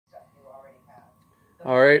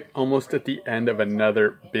All right, almost at the end of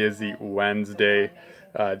another busy Wednesday,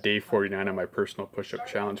 day 49 on my personal push-up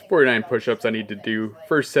challenge. 49 push-ups I need to do.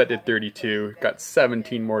 First set did 32, got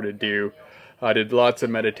 17 more to do. I did lots of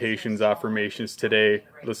meditations, affirmations today,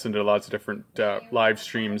 listened to lots of different live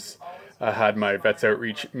streams. I had my Vets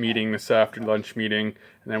Outreach meeting this after lunch meeting,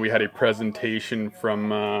 and then we had a presentation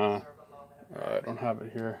from, I don't have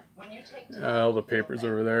it here, all the papers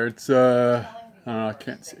over there. It's, I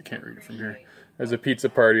can't see, I can't read it from here. There's a pizza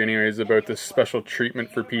party anyways about this special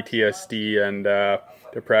treatment for PTSD and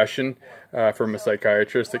depression from a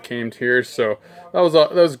psychiatrist that came here. So that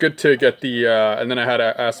was good to get the, and then I had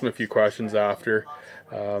to ask him a few questions after,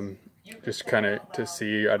 just kind of to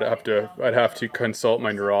see. I'd have to consult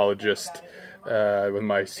my neurologist with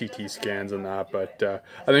my CT scans and that, but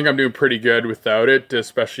I think I'm doing pretty good without it,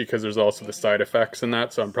 especially because there's also the side effects in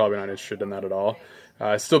that, so I'm probably not interested in that at all.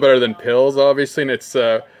 It's still better than pills, obviously, and it's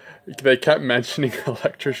they kept mentioning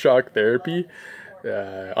electroshock therapy.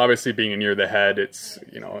 Obviously, being near the head, it's,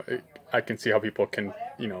 I can see how people can,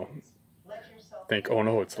 think, oh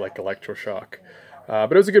no, it's like electroshock.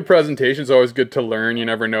 But it was a good presentation. It's always good to learn. You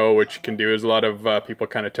never know what you can do. There's a lot of people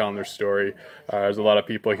kind of telling their story. There's a lot of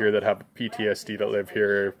people here that have PTSD that live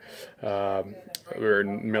here. We were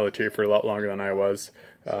in the military for a lot longer than I was.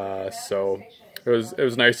 So it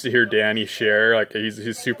was nice to hear Danny share. Like, he's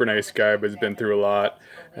a super nice guy, but he's been through a lot.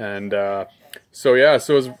 And so yeah,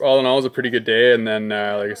 so it was, all in all, it was a pretty good day. And then,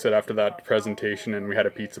 like I said, after that presentation, and we had a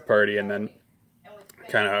pizza party, and then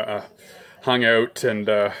kind of hung out and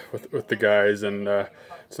with the guys, and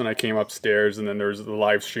so then I came upstairs, and then there was the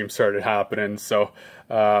live stream started happening. So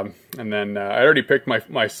and then I already picked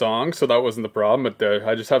my song, so that wasn't the problem. But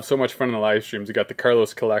I just have so much fun in the live streams. We got the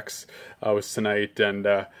Carlos Collects was tonight, and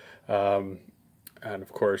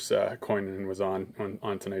of course Coinan was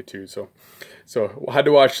on tonight too. So I had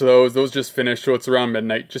to watch those. Those just finished, so it's around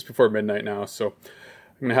midnight, just before midnight now. So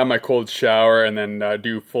I'm gonna have my cold shower and then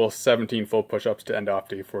do 17 full push-ups to end off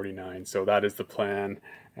day 49. So that is the plan.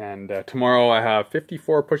 And tomorrow I have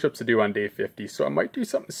 54 push-ups to do on day 50. So I might do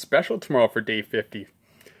something special tomorrow for day 50.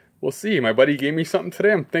 We'll see. My buddy gave me something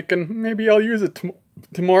today. I'm thinking maybe I'll use it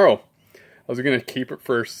tomorrow. I was gonna keep it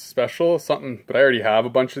for special something, but I already have a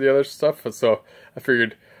bunch of the other stuff. So I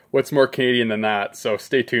figured, what's more Canadian than that? So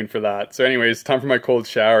stay tuned for that. So anyways, time for my cold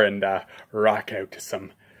shower and rock out to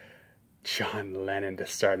some John Lennon to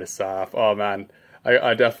start us off. Oh man,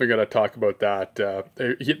 I definitely got to talk about that.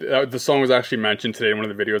 The song was actually mentioned today in one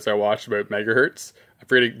of the videos I watched about megahertz. I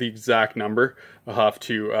forget the exact number. I'll have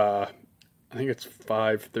to, I think it's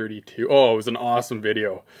 532. Oh, it was an awesome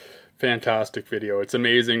video. Fantastic video. It's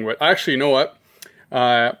amazing what, actually, you know what?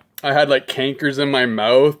 I had like cankers in my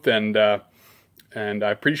mouth, and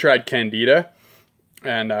I'm pretty sure I had candida,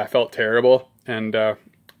 and I felt terrible, and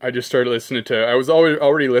I just started listening to, I was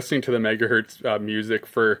already listening to the megahertz music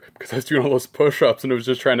because I was doing all those push-ups, and it was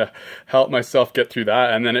just trying to help myself get through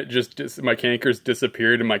that. And then it just my cankers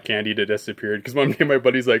disappeared and my candida disappeared, because one day my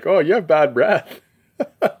buddy's like, oh, you have bad breath.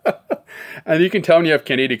 And you can tell when you have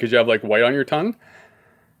candida because you have like white on your tongue.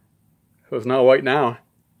 So it's not white now.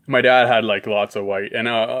 My dad had like lots of white, and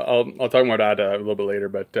I'll talk about that a little bit later,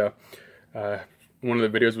 but one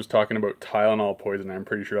of the videos was talking about Tylenol poison. I'm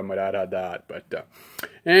pretty sure my dad had that. But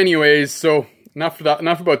anyways, so enough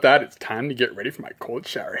about that. It's time to get ready for my cold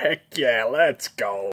shower. Heck yeah, let's go.